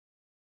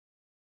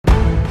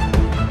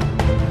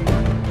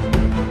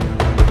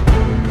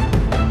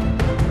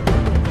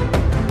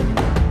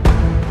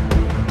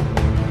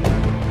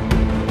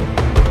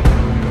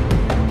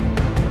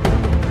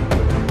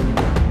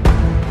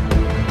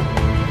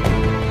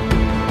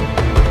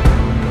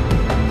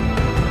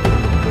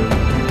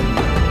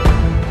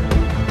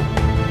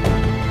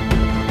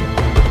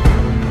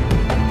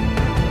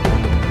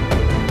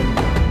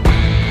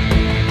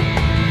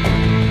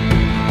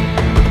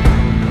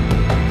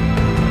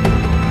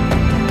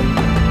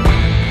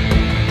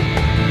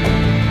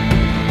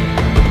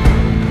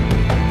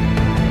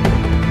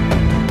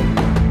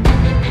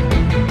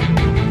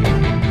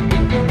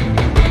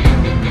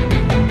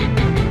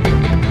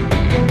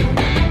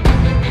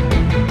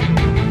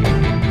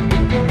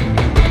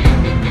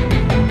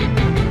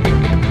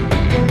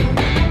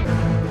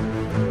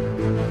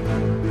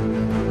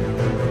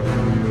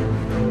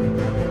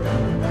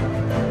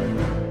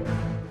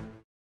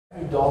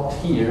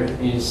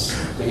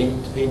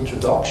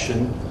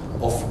introduction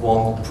of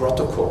one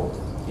protocol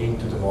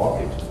into the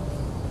market.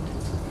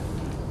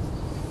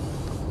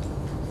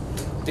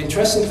 The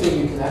interesting thing,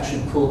 you can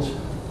actually put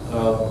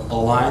a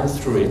line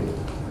through it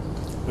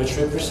which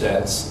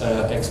represents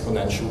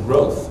exponential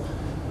growth.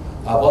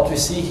 What we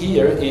see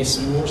here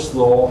is Moore's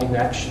law in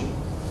action.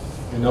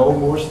 You know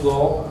Moore's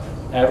law,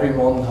 every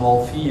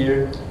 1.5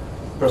 years,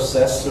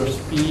 processor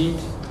speed,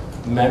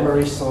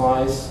 memory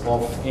size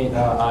of IT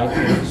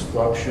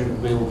infrastructure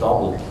will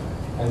double.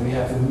 And we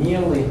have a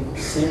nearly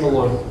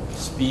similar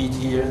speed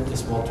here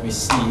is what we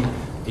see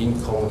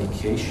in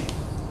communication.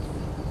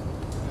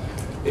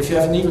 If you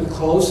have an even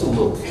closer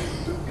look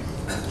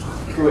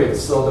to it,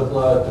 so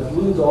the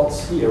blue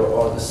dots here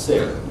are the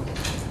same.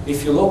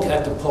 If you look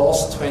at the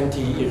past 20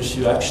 years,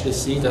 you actually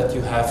see that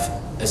you have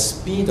a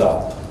speed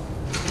up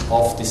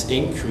of this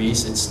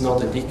increase, it's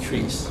not a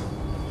decrease.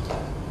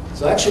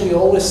 So actually we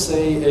always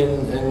say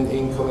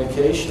in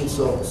communication,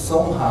 so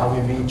somehow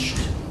we reached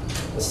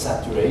a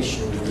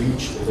saturation, we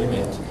reached a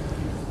limit.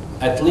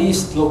 At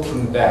least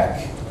looking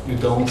back, you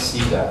don't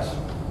see that.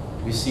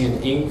 We see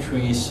an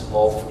increase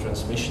of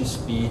transmission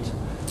speed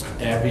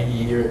every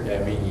year.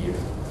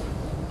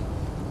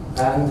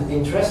 And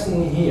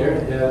interestingly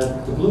here,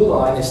 the blue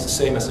line is the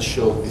same as I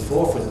showed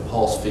before for the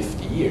past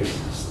 50 years,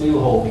 still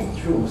holding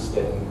true, it's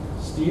getting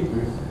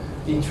steeper.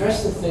 The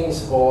interesting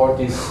things are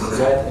these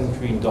red and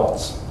green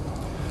dots.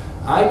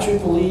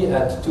 IEEE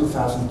at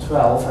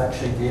 2012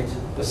 actually did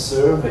a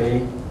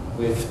survey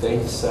with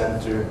data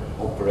center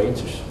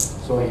operators.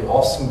 So he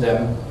asked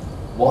them,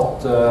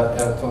 what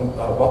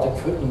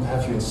equipment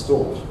have you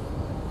installed?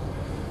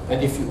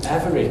 And if you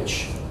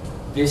average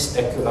this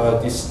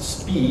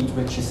speed,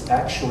 which is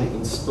actually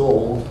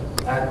installed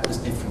at these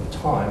different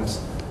times,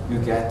 you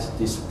get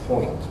this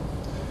point.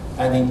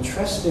 And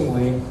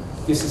interestingly,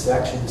 this is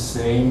actually the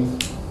same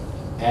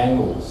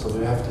angle. So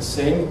we have the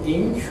same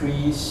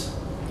increase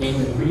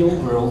in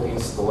real-world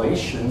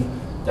installation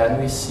than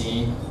we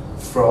see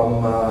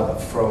from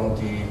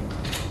the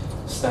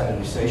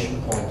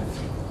standardization point of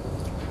view.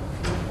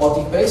 What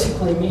it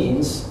basically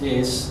means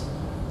is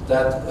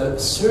that a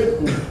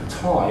certain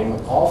time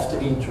after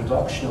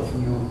introduction of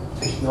new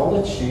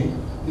technology,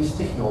 this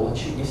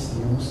technology is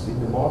used in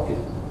the market.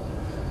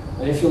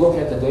 And if you look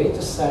at the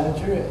data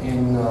center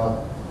in,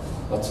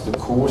 that's the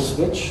core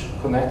switch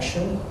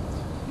connection,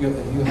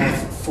 you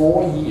have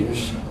 4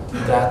 years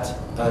that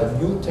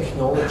new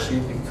technology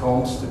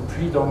becomes the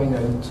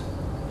predominant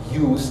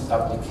used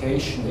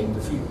application in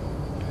the field.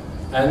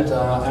 And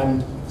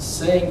I'm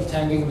saying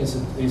 10 gig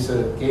is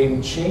a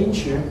game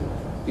changer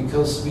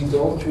because we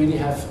don't really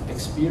have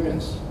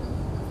experience.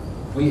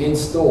 We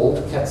installed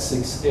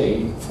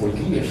Cat6A for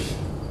years.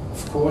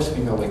 Of course,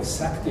 we know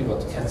exactly what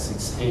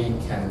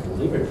Cat6A can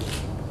deliver.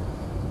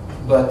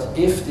 But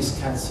if this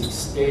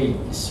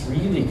Cat6A is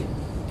really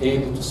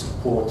able to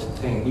support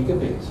 10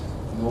 gigabit,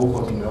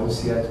 nobody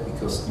knows yet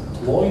because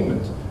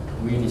deployment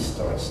really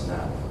starts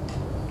now.